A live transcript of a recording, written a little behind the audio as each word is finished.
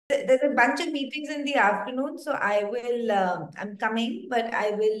there's a bunch of meetings in the afternoon, so I will, I'm coming, but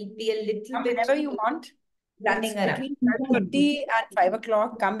I will be a little Come bit whenever you want. running It's around. between 12:30 and 5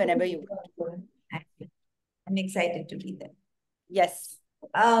 o'clock. Come whenever you want. I'm excited to be there. Yes.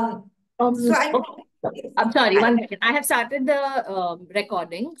 So I, okay. I'm sorry, one second. I have started the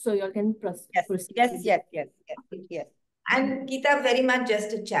recording, so you all can proceed. Yes. and Geeta, very much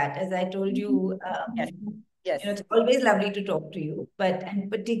just a chat, as I told you. Yes. It's always lovely to talk to you, but and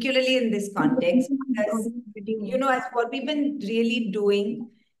particularly in this context, because as what we've been really doing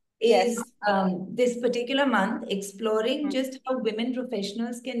is this particular month exploring just how women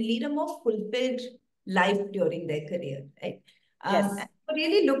professionals can lead a more fulfilled life during their career, right? And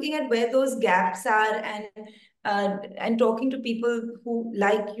really looking at where those gaps are and talking to people who,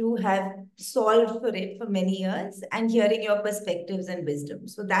 like you, have solved for it for many years and hearing your perspectives and wisdom.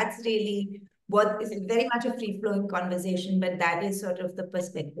 So that's really what is very much a free-flowing conversation, but that is sort of the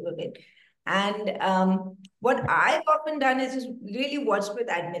perspective of it. And what I've often done is just really watched with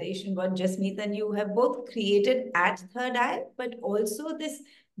admiration what Jasmeet and you have both created at Third Eye, but also this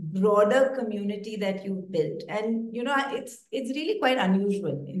broader community that you've built. And it's really quite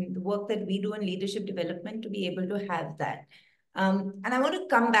unusual in the work that we do in leadership development to be able to have that. And I want to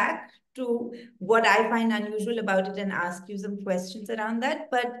come back to what I find unusual about it and ask you some questions around that.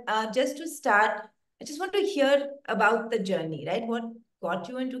 But just to start, I just want to hear about the journey, right? What got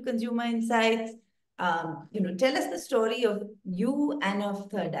you into consumer insights? Tell us the story of you and of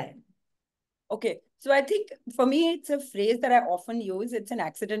Third Eye. Okay. So I think for me, it's a phrase that I often use. It's an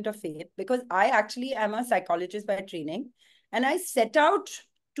accident of fate because I actually am a psychologist by training and I set out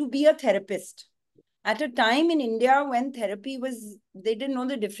to be a therapist. At a time in India when therapy they didn't know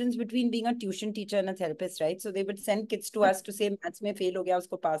the difference between being a tuition teacher and a therapist, right? So they would send kids to us to say, maths mein fail ho gaya,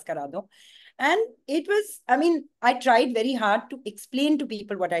 usko pass kara do. And it was, I tried very hard to explain to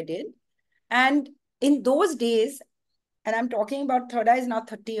people what I did. And in those days, and I'm talking about Third Eye is now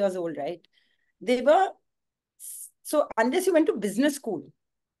 30 years old, right? So unless you went to business school,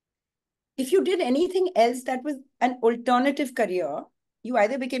 if you did anything else that was an alternative career, you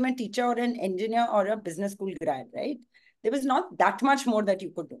either became a teacher or an engineer or a business school grad, right? There was not that much more that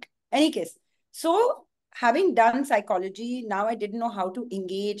you could do. Any case, so having done psychology, now I didn't know how to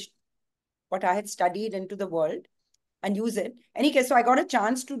engage what I had studied into the world and use it. Any case, so I got a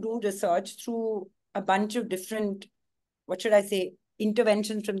chance to do research through a bunch of different,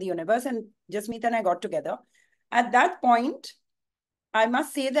 interventions from the universe. And Jasmeet and I got together. At that point, I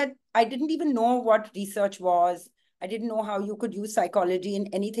must say that I didn't even know what research was. I didn't know how you could use psychology in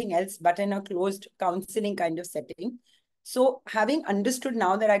anything else but in a closed counseling kind of setting. So having understood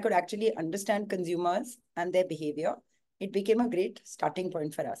now that I could actually understand consumers and their behavior, it became a great starting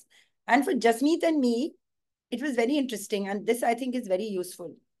point for us. And for Jasmeet and me, it was very interesting. And this, I think, is very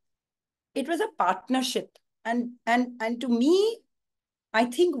useful. It was a partnership. And to me, I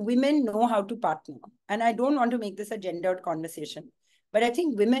think women know how to partner. And I don't want to make this a gendered conversation. But I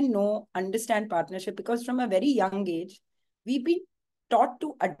think women understand partnership because from a very young age, we've been taught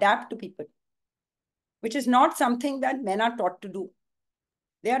to adapt to people, which is not something that men are taught to do.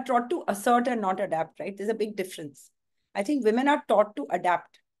 They are taught to assert and not adapt, right? There's a big difference. I think women are taught to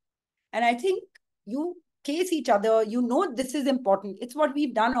adapt. And I think you case each other, this is important. It's what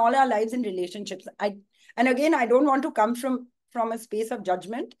we've done all our lives in relationships. And again, I don't want to come from a space of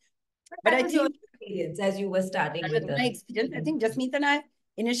judgment. But I think your experience as you were starting with my experience. I think Jasmeet and I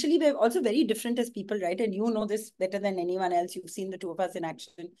initially were also very different as people, right? And you know this better than anyone else. You've seen the two of us in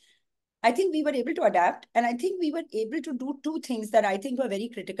action. I think we were able to adapt, and I think we were able to do two things that I think were very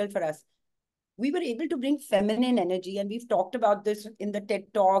critical for us. We were able to bring feminine energy, and we've talked about this in the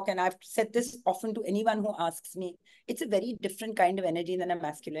TED Talk, and I've said this often to anyone who asks me. It's a very different kind of energy than a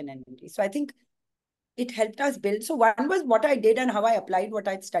masculine energy. So I think it helped us build. So one was what I did and how I applied what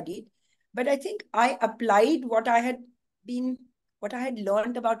I'd studied. But I think I applied what I had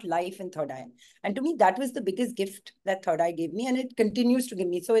learned about life in Third Eye. And to me, that was the biggest gift that Third Eye gave me, and it continues to give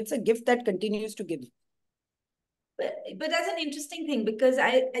me. So it's a gift that continues to give. But that's an interesting thing, because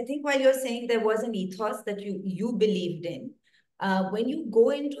I think while you're saying there was an ethos that you believed in, when you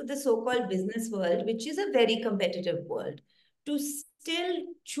go into the so-called business world, which is a very competitive world, to still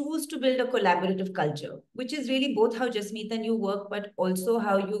choose to build a collaborative culture, which is really both how Jasmeet and you work, but also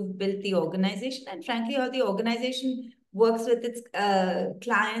how you've built the organization, and frankly, how the organization works with its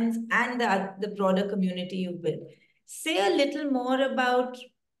clients and the broader community you've built. Say a little more about,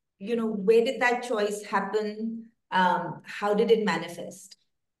 where did that choice happen? How did it manifest?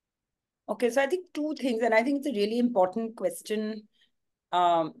 Okay, so I think two things, and I think it's a really important question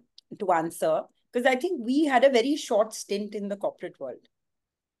to answer, because I think we had a very short stint in the corporate world.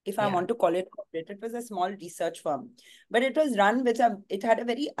 if I want to call it corporate. It was a small research firm, but it was run with it had a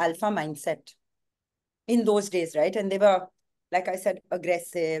very alpha mindset in those days, right? And they were, like I said,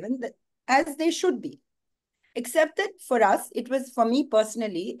 aggressive, and as they should be. Except that for us, for me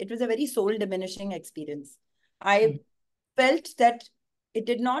personally, it was a very soul diminishing experience. I felt that it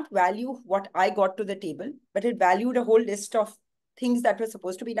did not value what I got to the table, but it valued a whole list of things that were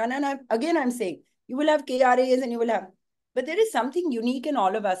supposed to be done. And I'm saying, you will have KRAs and you will have, but there is something unique in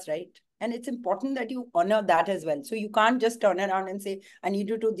all of us, right? And it's important that you honor that as well. So you can't just turn around and say, I need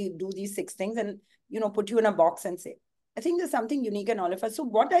you to do these 6 things and, put you in a box and say, I think there's something unique in all of us. So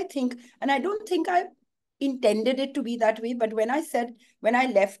what I think, and I don't think I intended it to be that way, but when I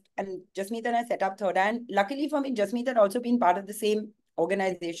left and Jasmeet and I set up Third, and luckily for me, Jasmeet had also been part of the same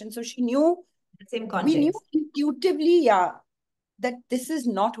organization. So she knew, the same context. We knew intuitively, that this is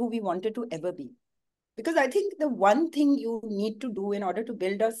not who we wanted to ever be. Because I think the one thing you need to do in order to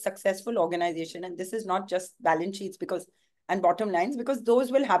build a successful organization, and this is not just balance sheets and bottom lines, because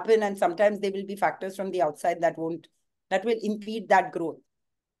those will happen and sometimes they will be factors from the outside that will impede that growth.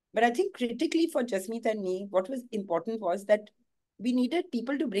 But I think critically for Jasmeet and me, what was important was that we needed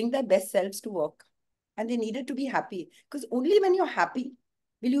people to bring their best selves to work, and they needed to be happy, because only when you're happy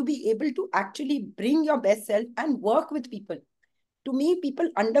will you be able to actually bring your best self and work with people. To me, people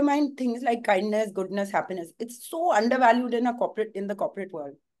undermine things like kindness, goodness, happiness. It's so undervalued in the corporate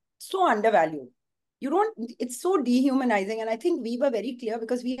world. So undervalued. It's so dehumanizing. And I think we were very clear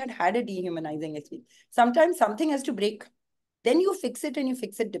because we had a dehumanizing experience. Sometimes something has to break. Then you fix it and you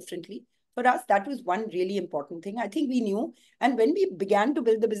fix it differently. For us, that was one really important thing. I think we knew. And when we began to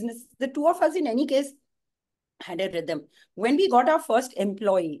build the business, the two of us in any case had a rhythm. When we got our first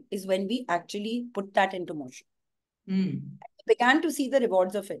employee is when we actually put that into motion. Began to see the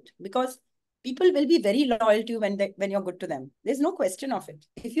rewards of it, because people will be very loyal to you when you're good to them. There's no question of it.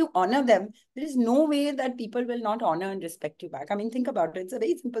 If you honor them, there is no way that people will not honor and respect you back. I mean, think about it. It's a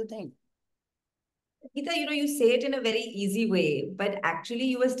very simple thing. Geeta, you say it in a very easy way, but actually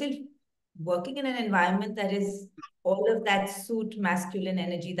you are still working in an environment that is all of that suit masculine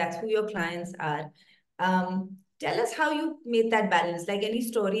energy. That's who your clients are. Tell us how you made that balance, like any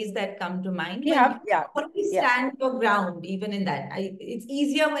stories that come to mind. Always stand your ground, even in that. It's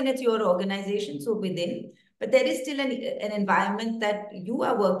easier when it's your organization, so within, but there is still an environment that you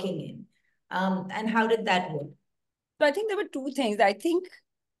are working in. And how did that work? So I think there were two things.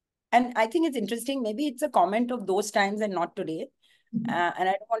 And I think it's interesting. Maybe it's a comment of those times and not today. And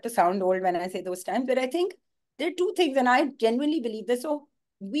I don't want to sound old when I say those times, but I think there are two things, and I genuinely believe this. So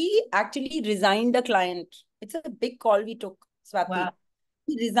we actually resigned a client. It's a big call we took, Swati. Wow.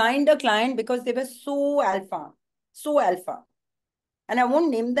 We resigned a client because they were so alpha. And I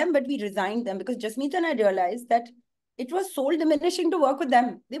won't name them, but we resigned them because Jasmeet and I realized that it was soul diminishing to work with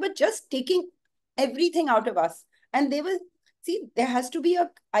them. They were just taking everything out of us. And there has to be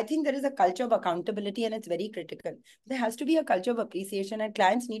I think there is a culture of accountability, and it's very critical. There has to be a culture of appreciation, and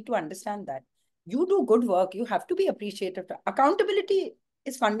clients need to understand that. You do good work, you have to be appreciative. Accountability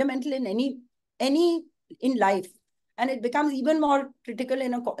is fundamental in in life. And it becomes even more critical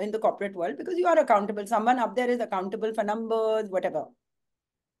in the corporate world, because you are accountable. Someone up there is accountable for numbers, whatever.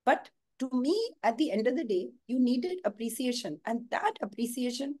 But to me, at the end of the day, you needed appreciation. And that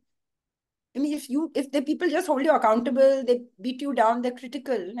appreciation, I mean, if the people just hold you accountable, they beat you down, they're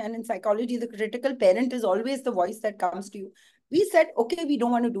critical. And in psychology, the critical parent is always the voice that comes to you. We said, okay, we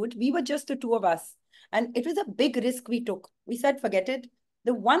don't want to do it. We were just the two of us. And it was a big risk we took. We said, forget it.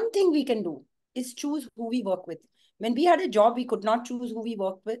 The one thing we can do is choose who we work with. When we had a job, we could not choose who we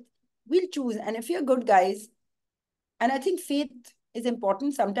worked with. We'll choose. And if you're good guys, and I think faith is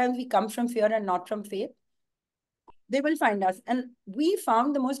important. Sometimes we come from fear and not from faith. They will find us. And we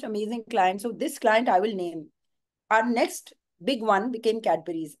found the most amazing client. So this client I will name. Our next big one became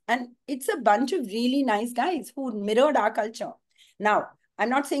Cadbury's. And it's a bunch of really nice guys who mirrored our culture. Now, I'm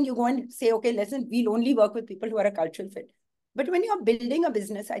not saying you go and say, okay, listen, we'll only work with people who are a cultural fit. But when you're building a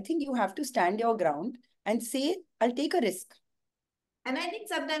business, I think you have to stand your ground and say, I'll take a risk. And I think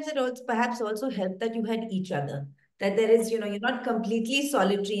sometimes it perhaps also helped that you had each other. That there is, you're not completely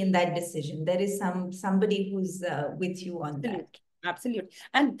solitary in that decision. There is somebody who's with you on that. Absolutely.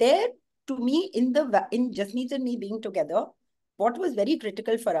 And there, to me, in Jasmeet and me being together, what was very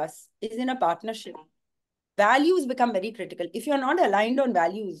critical for us is in a partnership. Values become very critical. If you're not aligned on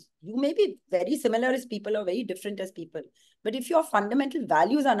values, you may be very similar as people or very different as people. But if your fundamental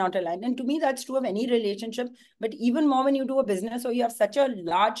values are not aligned, and to me, that's true of any relationship, but even more when you do a business or you have such a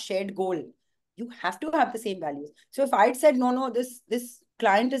large shared goal, you have to have the same values. So if I'd said, no, this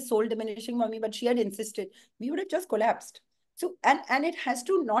client is soul diminishing for me, but she had insisted, we would have just collapsed. So, and it has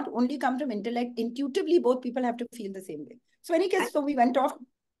to not only come from intellect, intuitively, both people have to feel the same way. So any case, so we went off,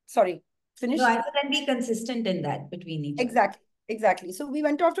 sorry, finish? No, I can be consistent in that between each other. Exactly. So we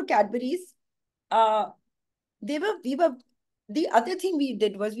went off to Cadbury's. The other thing we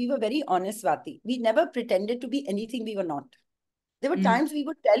did was we were very honest, Swati. We never pretended to be anything we were not. There were times we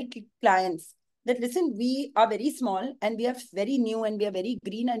would tell clients that, listen, we are very small and we are very new and we are very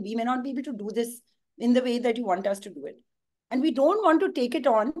green and we may not be able to do this in the way that you want us to do it. And we don't want to take it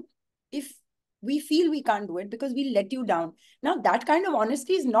on if we feel we can't do it because we let you down. Now, that kind of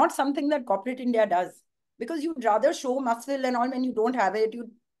honesty is not something that corporate India does, because you'd rather show muscle and all when you don't have it.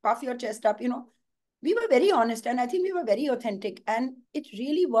 You puff your chest up, We were very honest, and I think we were very authentic, and it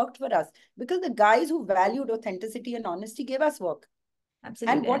really worked for us because the guys who valued authenticity and honesty gave us work.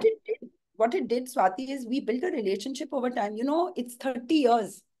 Absolutely. And what it did, Swati, is we built a relationship over time. It's 30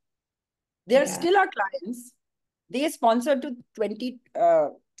 years. They're still our clients. They sponsored to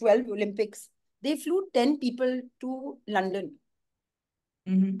 2012 Olympics. They flew 10 people to London.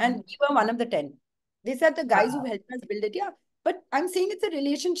 And we were one of the 10. They said the guys who helped us build it, but I'm saying it's a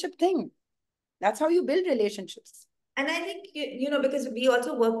relationship thing. That's how you build relationships. And I think, because we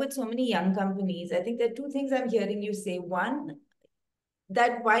also work with so many young companies, I think there are two things I'm hearing you say. One,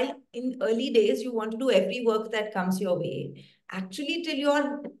 that while in early days, you want to do every work that comes your way, actually, till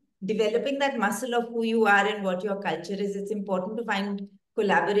you're developing that muscle of who you are and what your culture is, it's important to find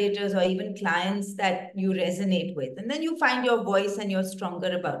collaborators or even clients that you resonate with. And then you find your voice and you're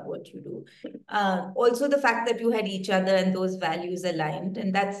stronger about what you do. Also, the fact that you had each other and those values aligned,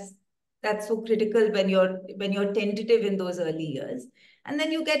 and that's so critical when you're tentative in those early years. And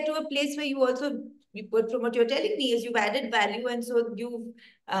then you get to a place where from what you're telling me is you've added value, and so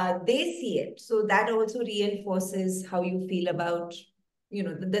they see it. So that also reinforces how you feel about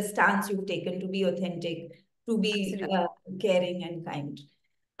the stance you've taken to be authentic, to be caring and kind.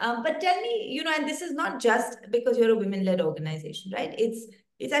 But tell me, and this is not just because you're a women-led organization, right?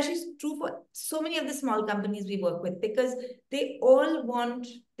 It's actually true for so many of the small companies we work with, because they want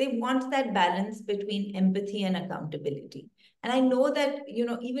that balance between empathy and accountability. And I know that,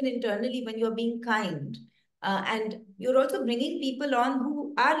 even internally when you're being kind, and you're also bringing people on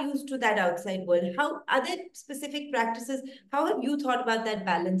who are used to that outside world. How are there specific practices? How have you thought about that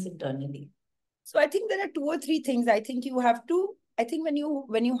balance internally? So I think there are 2 or 3 things. I think you have to, I think when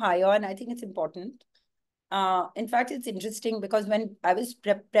you hire, and I think it's important. In fact, it's interesting because when I was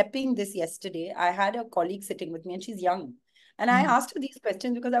prepping this yesterday, I had a colleague sitting with me and she's young. And I asked her these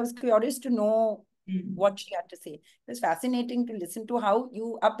questions because I was curious to know what she had to say. It was fascinating to listen to how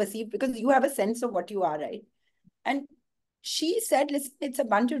you are perceived because you have a sense of what you are, right? And she said, listen, it's a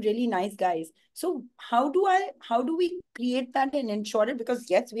bunch of really nice guys. So how do we create that and ensure it? Because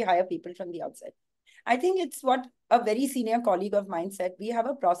yes, we hire people from the outside. I think it's what a very senior colleague of mine said. We have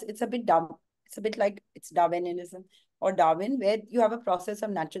a process. It's a bit dumb. It's a bit like it's Darwinism or Darwin, where you have a process of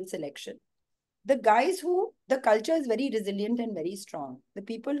natural selection. The guys the culture is very resilient and very strong. The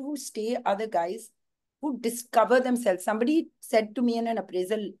people who stay are the guys who discover themselves. Somebody said to me in an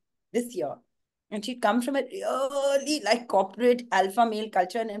appraisal this year, and she'd come from a really corporate alpha male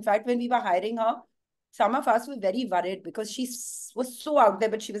culture. And in fact, when we were hiring her, some of us were very worried because she was so out there,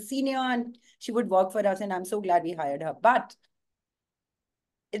 but she was senior and she would work for us. And I'm so glad we hired her. But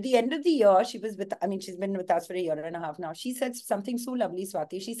at the end of the year, she's been with us for a year and a half now. She said something so lovely,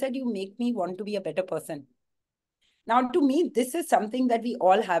 Swati. She said, you make me want to be a better person. Now, to me, this is something that we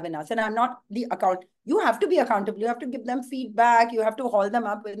all have in us. And I'm not the you have to be accountable. You have to give them feedback. You have to haul them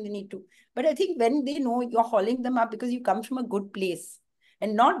up when they need to. But I think when they know you're hauling them up because you come from a good place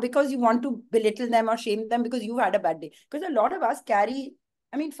and not because you want to belittle them or shame them because you've had a bad day. Because a lot of us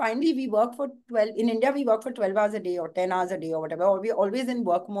finally we work for 12, in India, we work for 12 hours a day or 10 hours a day or whatever, or we're always in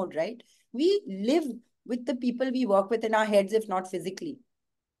work mode, right? We live with the people we work with in our heads, if not physically.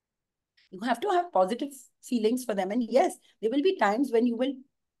 You have to have positive feelings for them. And yes, there will be times when you will,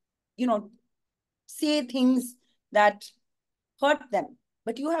 say things that hurt them,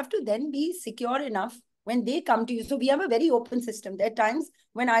 but you have to then be secure enough when they come to you. So we have a very open system. There are times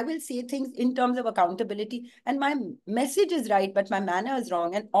when I will say things in terms of accountability and my message is right, but my manner is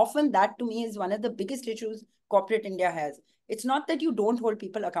wrong. And often that to me is one of the biggest issues corporate India has. It's not that you don't hold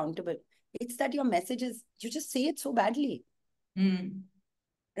people accountable. It's that your message is, you just say it so badly.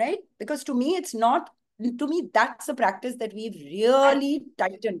 Right? Because to me, that's a practice that we've really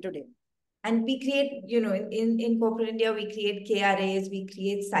tightened today. And we create, in corporate India, we create KRAs, we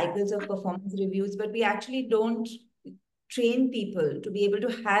create cycles of performance reviews, but we actually don't train people to be able to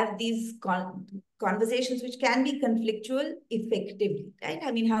have these conversations, which can be conflictual effectively, right?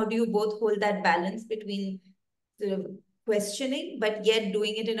 I mean, how do you both hold that balance between sort of questioning, but yet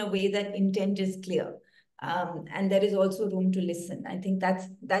doing it in a way that intent is clear. And there is also room to listen. I think that's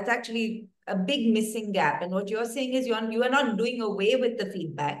actually a big missing gap. And what you're saying is you are not doing away with the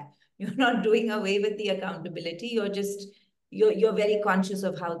feedback. You're not doing away with the accountability. You're very conscious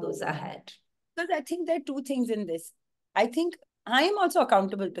of how those are had. Because I think there are two things in this. I think I am also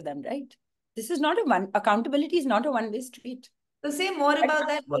accountable to them, right? This is not accountability is not a one-way street. So say more about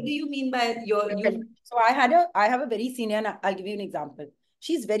that. What do you mean by you? So I have a very senior, and I'll give you an example.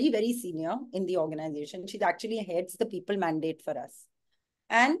 She's very, very senior in the organization. She actually heads the people mandate for us.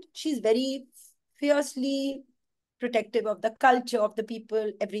 And she's very fiercely protective of the culture, of the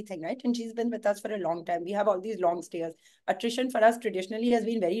people, everything, right? And she's been with us for a long time. We have all these long stayers. Attrition for us traditionally has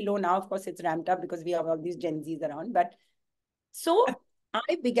been very low. Now, of course, it's ramped up because we have all these Gen Zs around. But so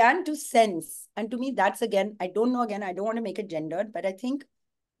I began to sense, and to me, that's again, I don't know, again, I don't want to make it gendered, but I think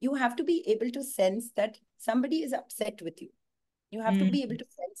you have to be able to sense that somebody is upset with you. You have to be able to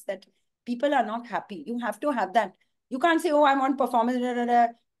sense that people are not happy. You have to have that. You can't say, oh, I'm on performance,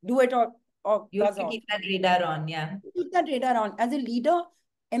 do it or you have to keep that radar on, yeah. Keep that radar on. As a leader,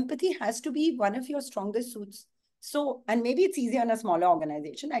 empathy has to be one of your strongest suits. So, and maybe it's easier in a smaller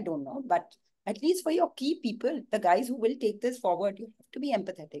organization, I don't know, but at least for your key people, the guys who will take this forward, you have to be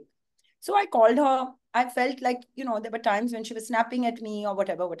empathetic. So I called her. I felt like, there were times when she was snapping at me or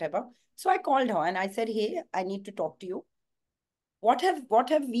whatever. So I called her and I said, hey, I need to talk to you. What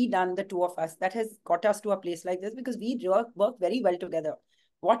have we done, the two of us, that has got us to a place like this? Because we work very well together.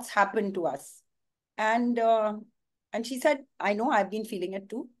 What's happened to us? And she said, I know, I've been feeling it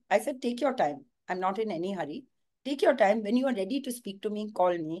too. I said, take your time. I'm not in any hurry. Take your time. When you are ready to speak to me,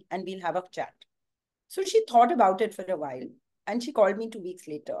 call me and we'll have a chat. So she thought about it for a while and she called me 2 weeks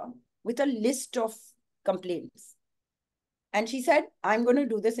later with a list of complaints. And she said, I'm going to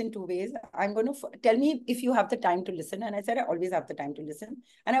do this in 2 ways. I'm going to tell me if you have the time to listen. And I said, I always have the time to listen.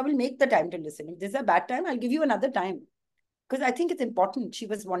 And I will make the time to listen. If this is a bad time, I'll give you another time. Because I think it's important. She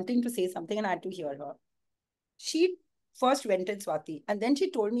was wanting to say something and I had to hear her. She first vented Swati. And then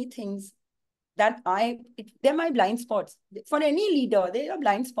she told me things that they're my blind spots. For any leader, they are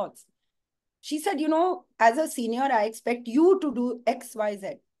blind spots. She said, as a senior, I expect you to do X, Y,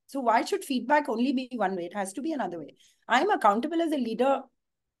 Z. So why should feedback only be one way? It has to be another way. I'm accountable as a leader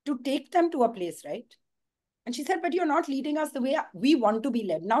to take them to a place, right? And she said, but you're not leading us the way we want to be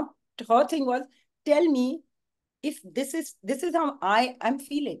led. Now, her thing was, tell me if this is how I am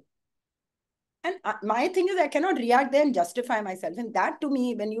feeling. And my thing is, I cannot react there and justify myself. And that, to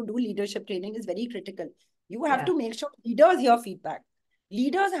me, when you do leadership training, is very critical. You have to make sure leaders hear feedback.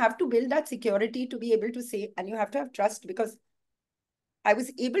 Leaders have to build that security to be able to say, and you have to have trust, because I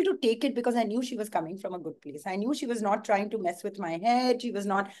was able to take it because I knew she was coming from a good place. I knew she was not trying to mess with my head.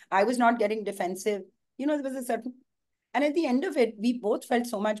 I was not getting defensive. There was a certain, and at the end of it, we both felt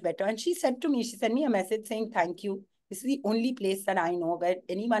so much better. And she said to me, she sent me a message saying, thank you. This is the only place that I know where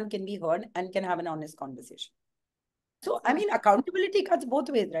anyone can be heard and can have an honest conversation. So, I mean, accountability cuts both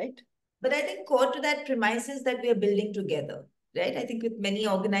ways, right? But I think core to that premise is that we are building together, right? I think with many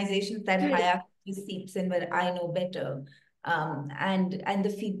organizations that hierarchy seeps in where I know better. And the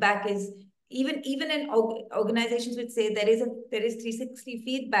feedback is, even in organizations which say there is 360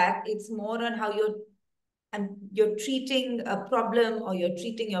 feedback, it's more on how you're treating a problem or you're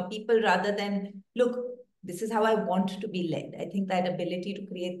treating your people, rather than, look, this is how I want to be led. I think that ability to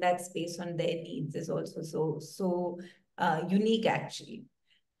create that space on their needs is also so unique, actually.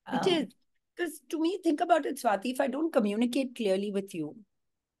 It is. Because to me, think about it, Swati, if I don't communicate clearly with you,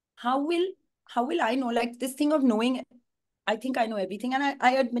 how will I know? Like this thing of knowing, I think I know everything. And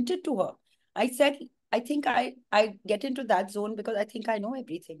I admitted to her. I said, I think I get into that zone because I think I know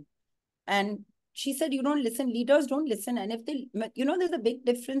everything. And she said, you don't listen. Leaders don't listen. And if they, there's a big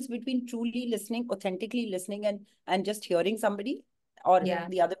difference between truly listening, authentically listening, and just hearing somebody, or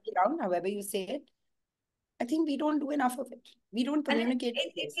the other way around, however you say it. I think we don't do enough of it. We don't communicate.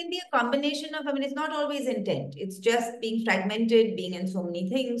 It can be a combination of, it's not always intent. It's just being fragmented, being in so many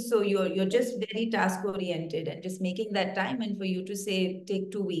things. So you're just very task oriented and just making that time. And for you to say, take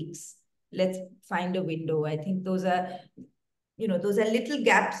 2 weeks, let's find a window. I think those are little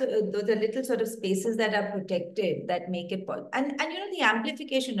gaps, those are little sort of spaces that are protected, that make it, and the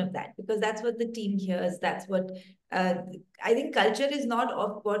amplification of that, because that's what the team hears. That's what, I think culture is not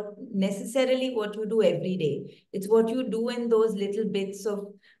of necessarily what you do every day. It's what you do in those little bits of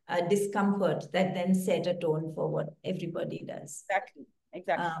discomfort that then set a tone for what everybody does. Exactly.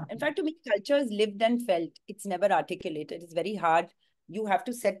 In fact, to me, culture is lived and felt. It's never articulated. It's very hard. You have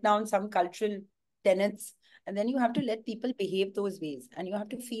to set down some cultural tenets, and then you have to let people behave those ways, and you have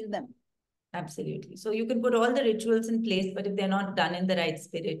to feel them. Absolutely. So you can put all the rituals in place, but if they're not done in the right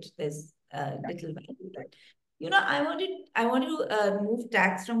spirit, there's little value. I want to move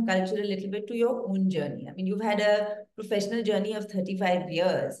tax from culture a little bit to your own journey. I mean, you've had a professional journey of 35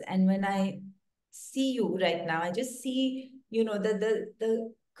 years, and when I see you right now, I just see,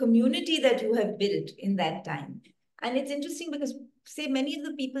 the community that you have built in that time. And it's interesting because, say, many of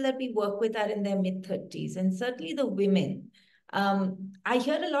the people that we work with are in their mid-30s, and certainly the women. I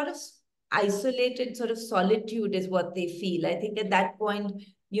hear a lot of isolated sort of solitude is what they feel. I think at that point,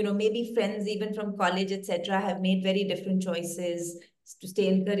 maybe friends even from college, etc., have made very different choices to stay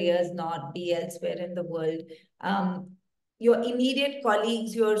in careers, not be elsewhere in the world. Your immediate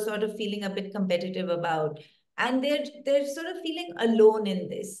colleagues, you're sort of feeling a bit competitive about, and they're sort of feeling alone in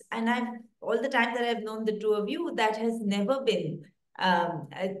this. And I've all the time that I've known the two of you, that has never been.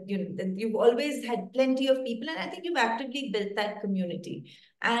 You've always had plenty of people, and I think you've actively built that community.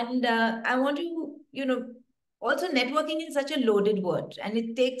 And I want to, also networking is such a loaded word, and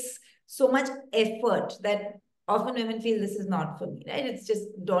it takes so much effort that often women feel this is not for me, right? It's just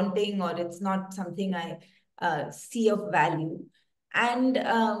daunting, or it's not something I see of value. And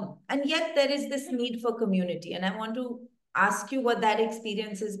yet there is this need for community. And I want to ask you what that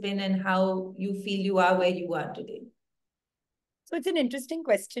experience has been and how you feel you are where you are today. So it's an interesting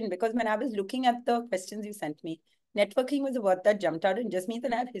question, because when I was looking at the questions you sent me, networking was a word that jumped out, and Jasmeet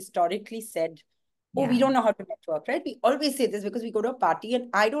and I have historically said, oh, we don't know how to network, right? We always say this because we go to a party and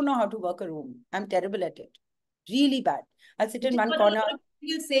I don't know how to work a room. I'm terrible at it. Really bad. I'll sit in one corner.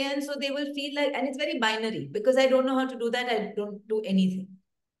 You say, and so they will feel like, and it's very binary, because I don't know how to do that, I don't do anything.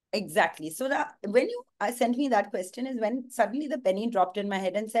 Exactly. So when you sent me that question is when suddenly the penny dropped in my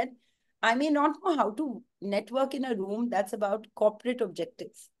head and said, I may not know how to network in a room that's about corporate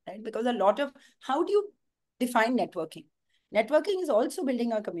objectives, right? Because how do you define networking? Networking is also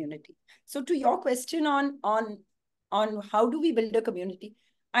building a community. So to your question on how do we build a community,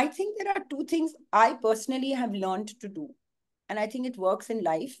 I think there are two things I personally have learned to do. And I think it works in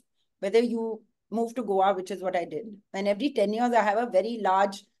life, whether you move to Goa, which is what I did. And every 10 years, I have a very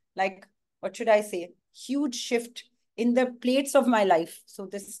large, like, what should I say, huge shift in the plates of my life. So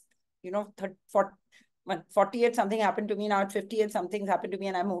this, 48 something happened to me, now at 58 something happened to me,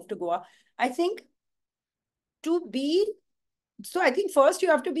 and I moved to Goa. I think first you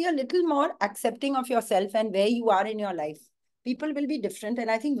have to be a little more accepting of yourself and where you are in your life. People will be different.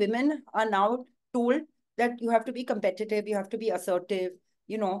 And I think women are now told that you have to be competitive, you have to be assertive,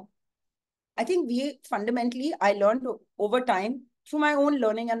 I think I learned over time through my own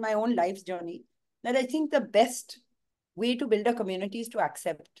learning and my own life's journey that I think the best way to build a community is to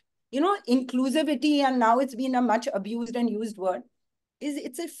accept. Inclusivity, and now it's been a much abused and used word,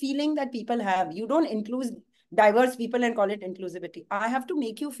 it's a feeling that people have. You don't include diverse people and call it inclusivity. I have to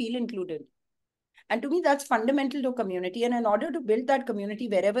make you feel included. And to me, that's fundamental to community. And in order to build that community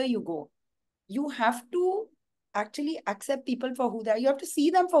wherever you go, you have to actually accept people for who they are. You have to see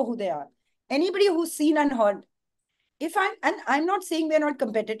them for who they are. Anybody who's seen and heard. I'm not saying we're not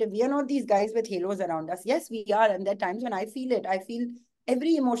competitive. We are not these guys with halos around us. Yes, we are. And there are times when I feel it. I feel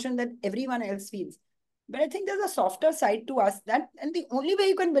every emotion that everyone else feels. But I think there's a softer side to us, and the only way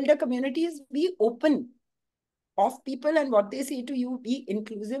you can build a community is be open of people and what they say to you, be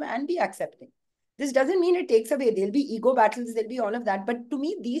inclusive and be accepting. This doesn't mean it takes away. There'll be ego battles, there'll be all of that. But to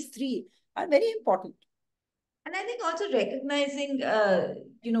me, these three are very important. And I think also recognizing,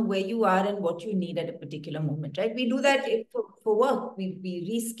 where you are and what you need at a particular moment, right? We do that for work. We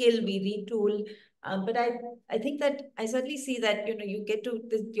reskill, we retool. But I think that I certainly see that, you get to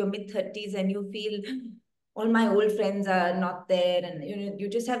your mid-30s and you feel all my old friends are not there. And, you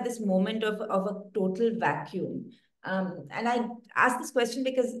just have this moment of a total vacuum. And I asked this question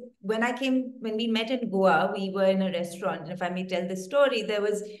because when we met in Goa, we were in a restaurant. And if I may tell the story,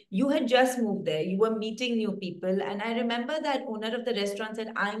 you had just moved there. You were meeting new people. And I remember that owner of the restaurant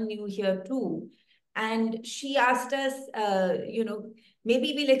said, I'm new here too. And she asked us,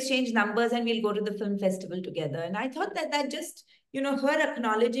 maybe we'll exchange numbers and we'll go to the film festival together. And I thought that just, her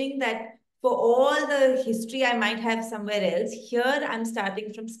acknowledging that for all the history I might have somewhere else, here I'm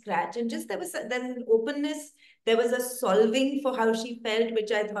starting from scratch. And just there's an openness, there was a solving for how she felt,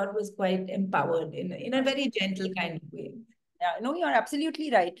 which I thought was quite empowered in a very gentle kind of way. Yeah, no, you're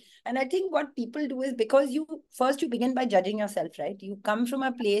absolutely right. And I think what people do is because you begin by judging yourself, right? You come from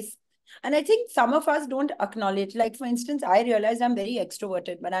a place. And I think some of us don't acknowledge, like, for instance, I realized I'm very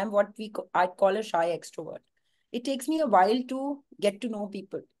extroverted, but I'm what I'd call a shy extrovert. It takes me a while to get to know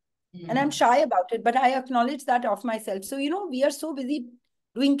people. And I'm shy about it, but I acknowledge that of myself. So, we are so busy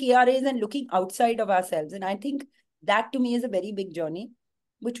doing KRAs and looking outside of ourselves. And I think that to me is a very big journey.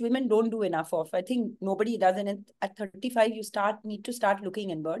 which women don't do enough of. I think nobody does. And at 35, you need to start looking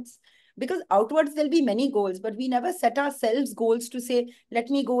inwards. Because outwards, there'll be many goals, but we never set ourselves goals to say, let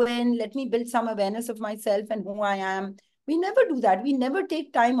me go in, let me build some awareness of myself and who I am. We never do that. We never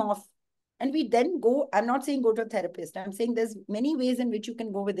take time off. And we then go, I'm not saying go to a therapist. I'm saying there's many ways in which you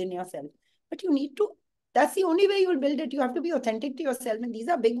can go within yourself. But you need to, that's the only way you will build it. You have to be authentic to yourself. And these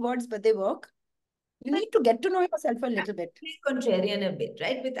are big words, but they work. You need to get to know yourself a little bit. Contrarian a bit,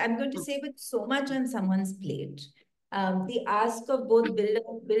 right? I'm going to say, with so much on someone's plate, the ask of both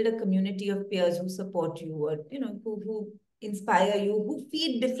build a community of peers who support you, or who inspire you, who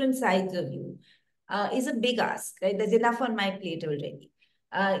feed different sides of you, is a big ask, right? There's enough on my plate already.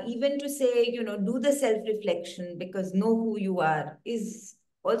 Even to say, do the self-reflection, because know who you are, is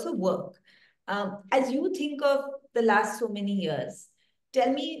also work. As you think of the last so many years,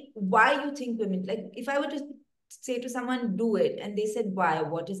 tell me why you think women, like if I were to say to someone, do it, and they said, why?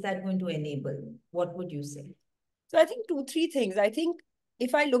 What is that going to enable? What would you say? So I think 3 things. I think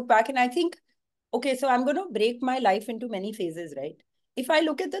if I look back and I think, okay, so I'm going to break my life into many phases, right? If I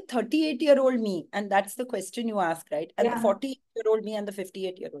look at the 38-year-old me, and that's the question you ask, right? And the 40-year-old me and the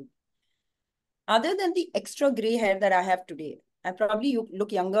 58-year-old. Other than the extra gray hair that I have today, I probably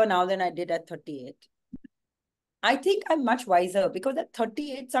look younger now than I did at 38. I think I'm much wiser, because at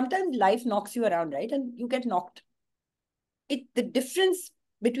 38, sometimes life knocks you around, right? And you get knocked. The difference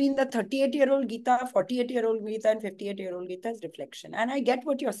between the 38-year-old Geeta, 48-year-old Geeta, and 58-year-old Geeta is reflection. And I get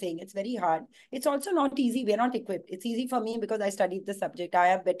what you're saying. It's very hard. It's also not easy. We're not equipped. It's easy for me because I studied the subject. I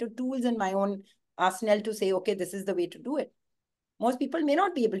have better tools in my own arsenal to say, okay, this is the way to do it. Most people may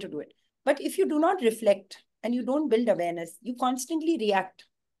not be able to do it. But if you do not reflect and you don't build awareness, you constantly react.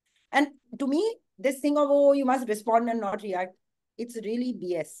 And to me, this thing of, oh, you must respond and not react, it's really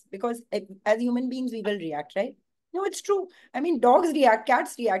BS. Because as human beings, we will react, right? No, it's true. I mean, dogs react,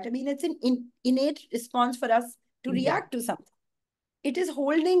 cats react. I mean, it's an innate response for us to react to something. It is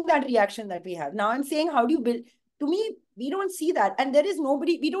holding that reaction that we have. Now I'm saying, how do you build? To me, we don't see that. And there is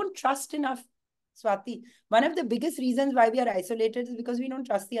nobody, we don't trust enough, Swati. One of the biggest reasons why we are isolated is because we don't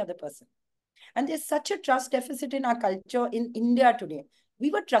trust the other person. And there's such a trust deficit in our culture in India today.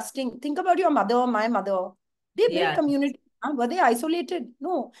 We were trusting. Think about your mother, my mother. They built community. Were they isolated?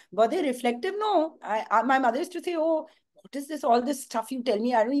 No. Were they reflective? No. My mother used to say, oh, what is this, all this stuff you tell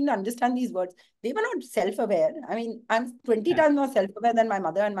me? I don't even understand these words. They were not self-aware. I mean, I'm 20 times more self-aware than my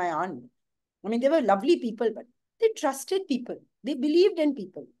mother and my aunt. I mean, they were lovely people, but they trusted people. They believed in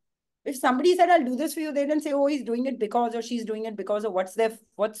people. If somebody said, I'll do this for you, they didn't say, oh, he's doing it because, or she's doing it because, or what's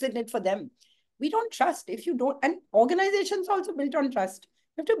in it for them. We don't trust. If you don't, and organizations also built on trust.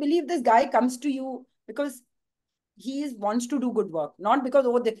 You have to believe this guy comes to you because he wants to do good work, not because,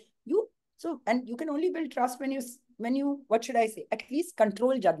 and you can only build trust when you, what should I say, at least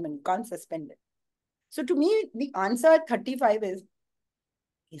control judgment. You can't suspend it. So to me, the answer at 35 is,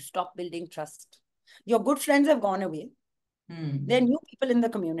 you stop building trust. Your good friends have gone away. There are new people in the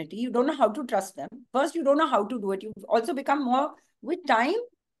community. You don't know how to trust them. First, you don't know how to do it. You've also become more, with time,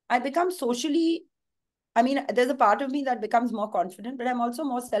 I become socially, I mean, there's a part of me that becomes more confident, but I'm also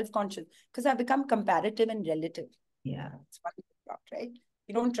more self-conscious because I become comparative and relative. Yeah. It's one thing, right?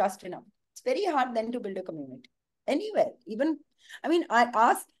 You don't trust enough. It's very hard then to build a community. Anywhere, even, I mean, I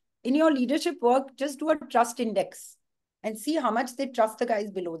ask, in your leadership work, just do a trust index and see how much they trust the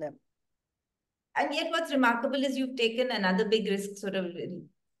guys below them. And yet what's remarkable is you've taken another big risk sort of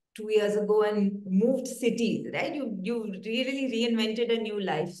 2 years ago and moved cities, right? You really reinvented a new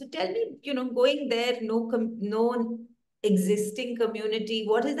life. So tell me, going there, no existing community,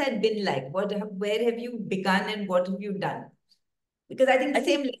 what has that been like? Where have you begun and what have you done? Because I think the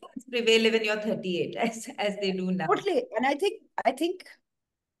same lessons prevail when you're 38 as they do now. Totally. And I think,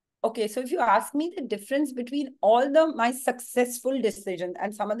 okay, so if you ask me the difference between all my successful decisions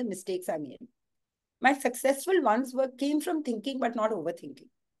and some of the mistakes I made, my successful ones came from thinking, but not overthinking.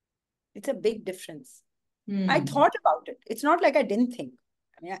 It's a big difference. I thought about it. It's not like I didn't think.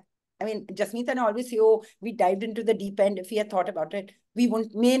 I mean, Jasmeet and I always say, oh, we dived into the deep end. If we had thought about it, we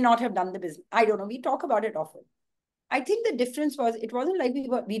may not have done the business. I don't know. We talk about it often. I think the difference was, it wasn't like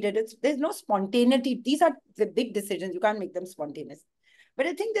we did it. There's no spontaneity. These are the big decisions. You can't make them spontaneous. But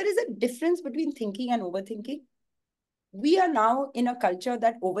I think there is a difference between thinking and overthinking. We are now in a culture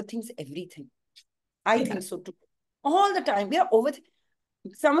that overthinks everything. I think so too. All the time. We are overthinking.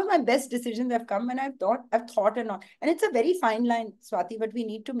 Some of my best decisions have come when I've thought and not. And it's a very fine line, Swati, but we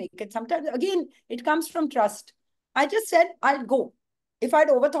need to make it. Sometimes, again, it comes from trust. I just said, I'll go. If I'd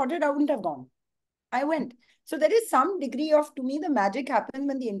overthought it, I wouldn't have gone. I went. So there is some degree of, to me, the magic happens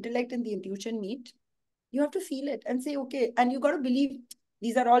when the intellect and the intuition meet. You have to feel it and say, okay, and you got to believe,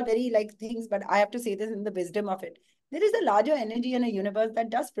 these are all very like things, but I have to say this in the wisdom of it. There is a larger energy in a universe that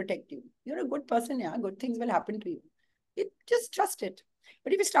does protect you. You're a good person, yeah. Good things will happen to you. Just trust it.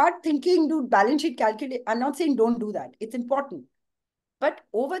 But if you start thinking, do balance sheet calculate, I'm not saying don't do that. It's important. But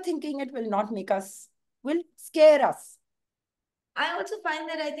overthinking it will not make us, will scare us. I also find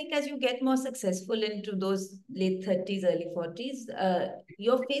that I think as you get more successful into those late 30s, early 40s,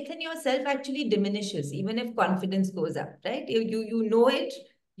 your faith in yourself actually diminishes, even if confidence goes up, right? You know it,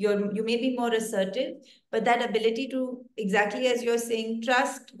 you may be more assertive, but that ability to, exactly as you're saying,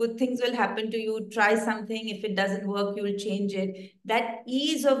 trust, good things will happen to you, try something, if it doesn't work, you'll change it. That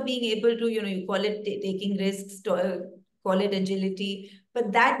ease of being able to, you call it taking risks, call it agility,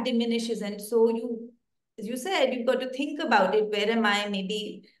 but that diminishes. And so as you said, you've got to think about it. Where am I?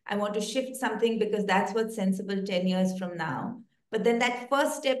 Maybe I want to shift something because that's what's sensible 10 years from now. But then that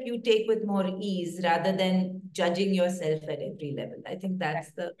first step you take with more ease rather than judging yourself at every level. I think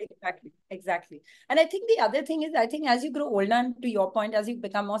that's Exactly. And I think the other thing is, I think as you grow older, and to your point, as you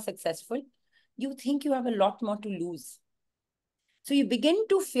become more successful, you think you have a lot more to lose. So you begin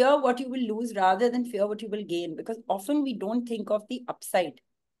to fear what you will lose rather than fear what you will gain, because often we don't think of the upside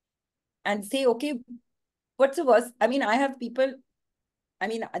and say, okay, what's the worst? I mean, I have people, I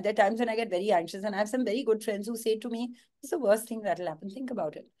mean, there are times when I get very anxious, and I have some very good friends who say to me, it's the worst thing that will happen. Think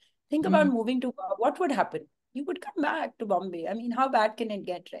about it. Think about moving to, what would happen? You would come back to Bombay. I mean, how bad can it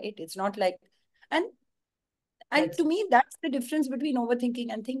get, right? It's not like, and to me, that's the difference between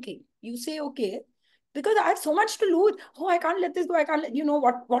overthinking and thinking. You say, okay, because I have so much to lose. Oh, I can't let this go. I can't let,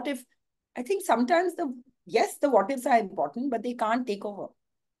 what if? I think sometimes yes, the what ifs are important, but they can't take over.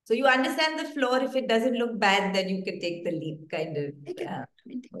 So you understand the floor. If it doesn't look bad, then you can take the leap, kind of. I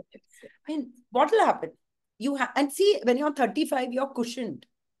mean, what will happen? And see, when you're 35, you're cushioned.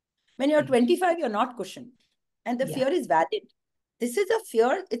 When you're 25, you're not cushioned. And the fear is valid. This is a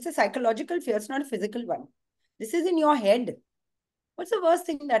fear. It's a psychological fear. It's not a physical one. This is in your head. What's the worst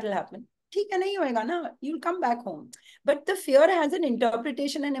thing that will happen? You'll come back home. But the fear has an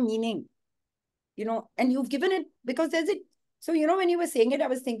interpretation and a meaning, and you've given it because there's it. So, when you were saying it, I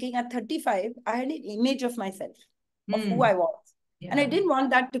was thinking at 35, I had an image of myself, of who I was. Yeah. And I didn't want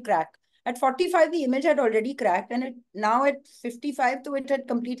that to crack. At 45, the image had already cracked. And now at 55, though, it had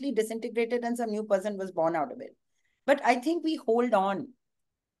completely disintegrated and some new person was born out of it. But I think we hold on.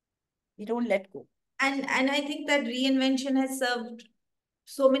 We don't let go. And I think that reinvention has served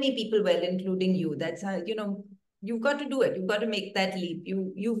so many people well, including you. That's how, you've got to do it. You've got to make that leap.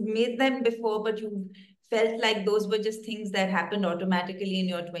 You've made them before, but you felt like those were just things that happened automatically in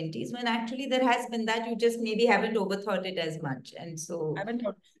your 20s, when actually there has been that you just maybe haven't overthought it as much. And so I haven't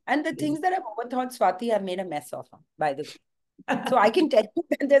thought. And the things that I've overthought, Swati, I've made a mess of, by the way. So I can tell you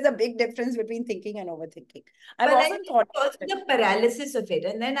that there's a big difference between thinking and overthinking. I've often thought also the paralysis of it.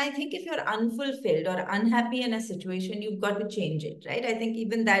 And then I think if you're unfulfilled or unhappy in a situation, you've got to change it, right? I think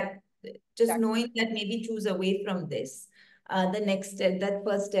even that, just knowing that maybe choose away from this, the next step, that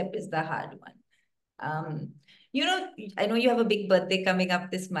first step is the hard one. I know you have a big birthday coming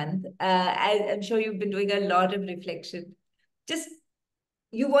up this month. I'm sure you've been doing a lot of reflection.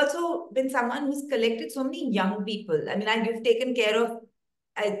 You've also been someone who's collected so many young people. I mean, you've taken care of,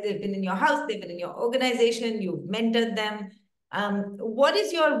 they've been in your house, they've been in your organization, you've mentored them. What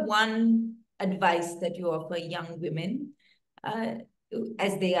is your one advice that you offer young women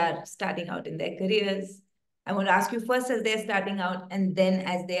as they are starting out in their careers? I want to ask you first as they're starting out and then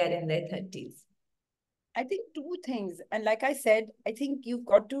as they are in their 30s. I think two things. And like I said, I think you've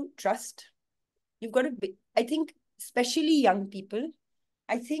got to trust. You've got to be, I think, especially young people,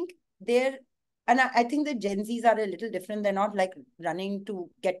 I think I think the Gen Zs are a little different. They're not like running to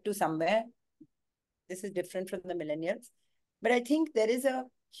get to somewhere. This is different from the millennials. But I think there is a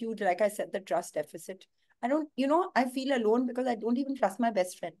huge, like I said, the trust deficit. I feel alone because I don't even trust my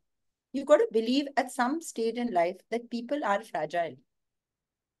best friend. You've got to believe at some stage in life that people are fragile.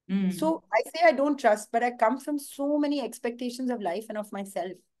 So I say I don't trust, but I come from so many expectations of life and of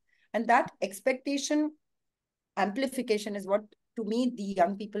myself. And that expectation amplification is what, to me, the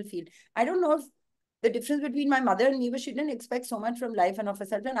young people feel. I don't know if the difference between my mother and me was she didn't expect so much from life and of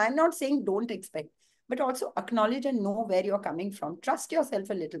herself. And I'm not saying don't expect, but also acknowledge and know where you're coming from. Trust yourself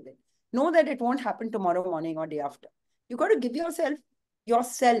a little bit. Know that it won't happen tomorrow morning or day after. You got to give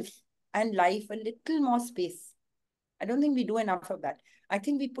yourself and life a little more space. I don't think we do enough of that. I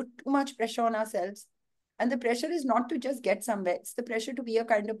think we put too much pressure on ourselves. And the pressure is not to just get somewhere. It's the pressure to be a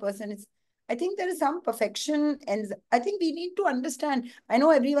kind of person. I think there is some perfection, and I think we need to understand. I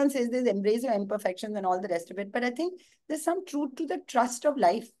know everyone says this, embrace your imperfections and all the rest of it, but I think there's some truth to the trust of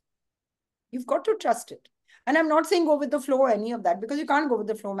life. You've got to trust it. And I'm not saying go with the flow or any of that, because you can't go with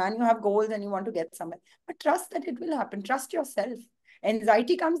the flow, man. You have goals and you want to get somewhere. But trust that it will happen. Trust yourself.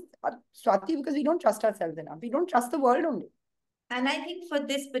 Anxiety comes, Swati, because we don't trust ourselves enough. We don't trust the world only. And I think for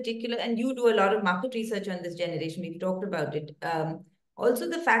this particular, and you do a lot of market research on this generation, we've talked about it. Also,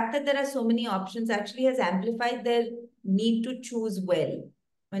 the fact that there are so many options actually has amplified their need to choose well,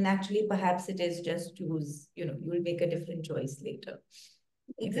 when actually perhaps it is just choose, you'll make a different choice later.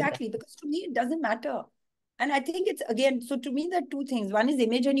 Exactly, because to me, it doesn't matter. And I think it's, again, so to me, there are two things. One is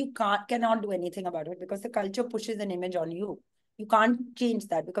image, and you cannot do anything about it because the culture pushes an image on you. You can't change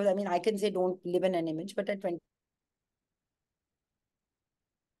that, because I mean, I can say don't live in an image, but at 20,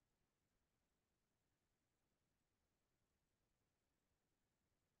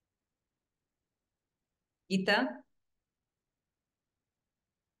 Geeta,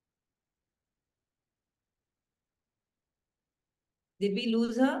 did we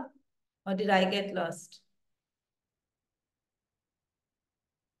lose her or did I get lost?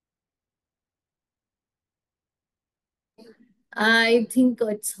 I think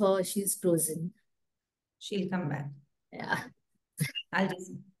it's her. She's frozen. She'll come back. Yeah. I'll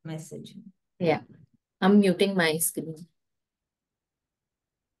just message her. Yeah. I'm muting my screen.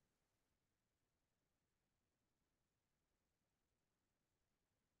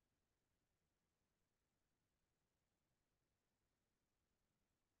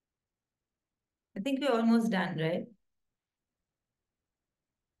 I think we're almost done, right?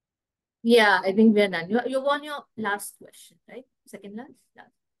 Yeah, I think we're done. You won your last question, right? Second last?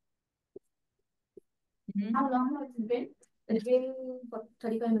 Last. How long has it been? It's been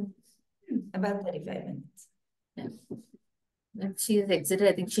 35 minutes. About 35 minutes. Yeah. If she has exited,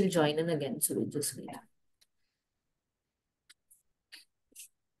 I think she'll join in again. So we'll just wait.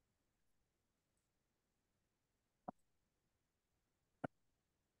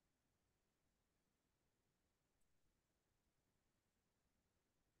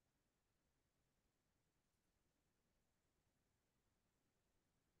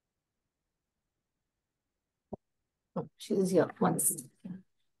 Oh, she's here. One second.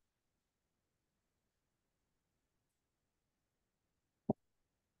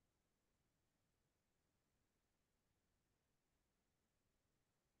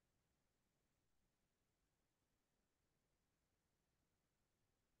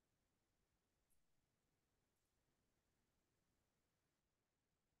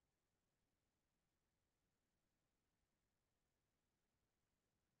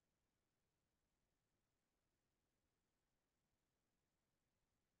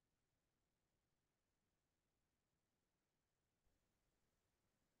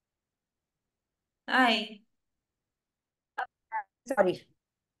 Hi. sorry,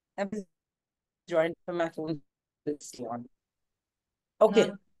 I was joined from my phone. On. Okay.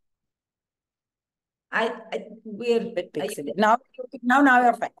 No. We're Bit pixelated. Now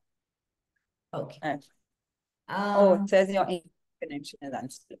you're fine. okay. Oh, it says your connection is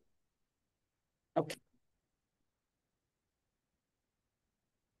unstable. Okay.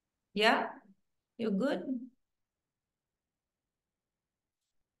 Yeah, you're good.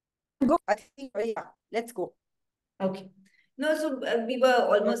 Go. I think, yeah, let's go. Okay. No, so we were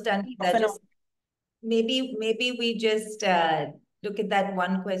almost done. Maybe we just look at that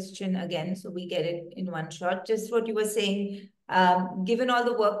one question again, so we get it in one shot. Just what you were saying, given all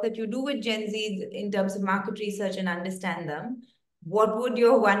the work that you do with Gen Z in terms of market research and understand them, what would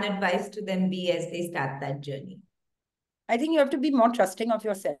your one advice to them be as they start that journey? I think you have to be more trusting of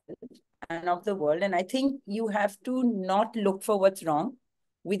yourself and of the world. And I think you have to not look for what's wrong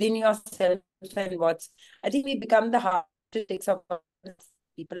within yourself and I think we become the heartbreaks of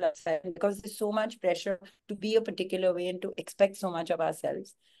people outside, because there's so much pressure to be a particular way and to expect so much of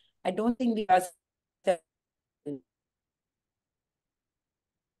ourselves. I don't think we are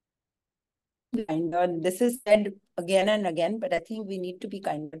kinder. This is said again and again, but I think we need to be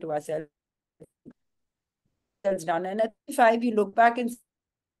kinder to ourselves. Done. And at 5, you look back and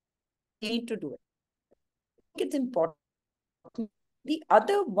need to do it. I think it's important. The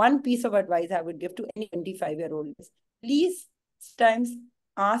other one piece of advice I would give to any 25-year-old is, please sometimes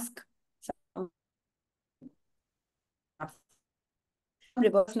ask some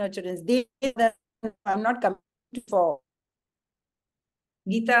reverse nurturance. I'm not coming for.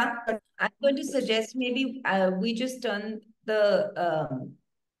 Geeta, I'm going to suggest maybe we just turn the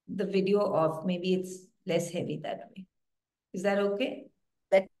video off. Maybe it's less heavy that way. Is that okay?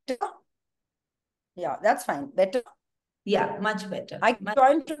 Better? Yeah, that's fine. Better? Yeah, much better. I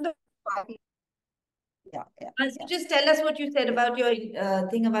joined to the party. Yeah. So just tell us what you said about your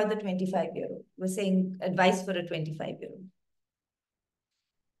thing about the 25-year-old. We're saying advice for a 25-year-old.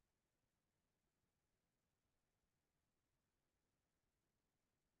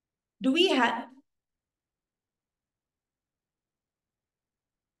 Do we have...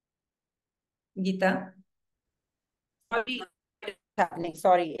 Geeta? Sorry, it's happening.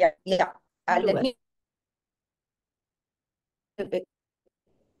 Sorry. Yeah. Let me...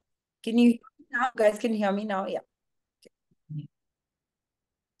 Can you hear me now? Guys, can you hear me now? Yeah. Okay.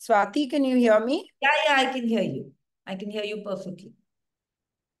 Swati, can you hear me? Yeah, I can hear you. I can hear you perfectly.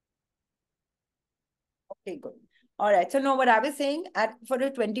 Okay, good. All right. So no, what I was saying, for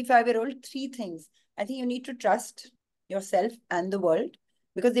a 25-year-old, 3 things. I think you need to trust yourself and the world,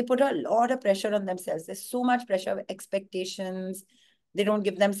 because they put a lot of pressure on themselves. There's so much pressure, expectations. They don't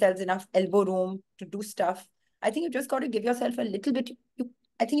give themselves enough elbow room to do stuff. I think you just got to give yourself a little bit.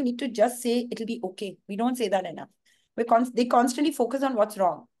 I think you need to just say it'll be okay. We don't say that enough. They constantly focus on what's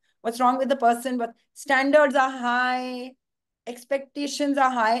wrong. What's wrong with the person? But standards are high, expectations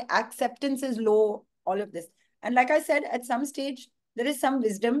are high, acceptance is low, all of this. And like I said, at some stage, there is some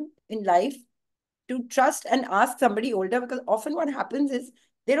wisdom in life to trust and ask somebody older, because often what happens is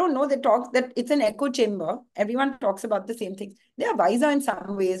they don't know, they talk that it's an echo chamber. Everyone talks about the same things. They are wiser in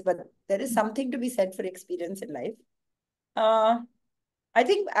some ways, but there is something to be said for experience in life. I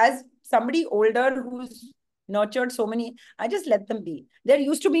think as somebody older who's nurtured so many, I just let them be. They're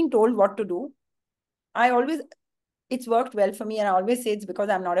used to being told what to do. It's worked well for me, and I always say it's because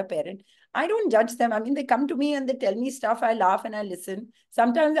I'm not a parent. I don't judge them. I mean, they come to me and they tell me stuff. I laugh and I listen.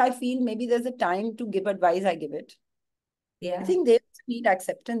 Sometimes I feel maybe there's a time to give advice, I give it. Yeah. I think they need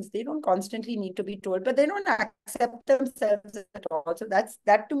acceptance. They don't constantly need to be told, but they don't accept themselves at all. So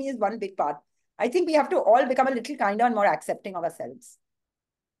that to me is one big part. I think we have to all become a little kinder and more accepting of ourselves.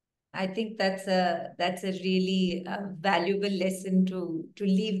 I think that's a really valuable lesson to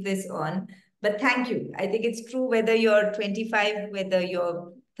leave this on. But thank you. I think it's true whether you're 25, whether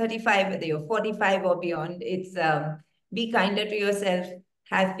you're 35, whether you're 45 or beyond. It's be kinder to yourself,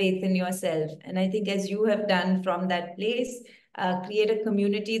 have faith in yourself. And I think as you have done from that place, create a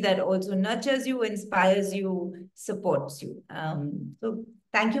community that also nurtures you, inspires you, supports you. So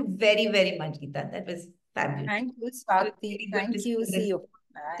thank you very, very much, Geeta. That was fabulous. Thank you, Swati. Thank you. See you.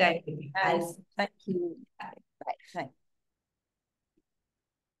 Bye. Thank you. Bye. Bye.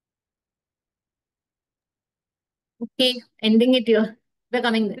 Okay, ending it here. We're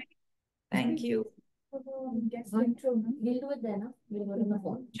coming there. Thank you. We'll do it there, no? We'll go to the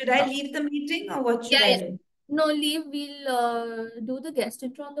phone. Should I leave the meeting or what should I do? No, leave. We'll do the guest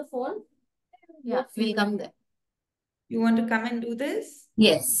intro on the phone. Yeah, we'll come there. You want to come and do this?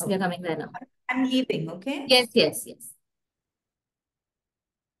 Yes, we're coming there now. I'm leaving, okay? Yes.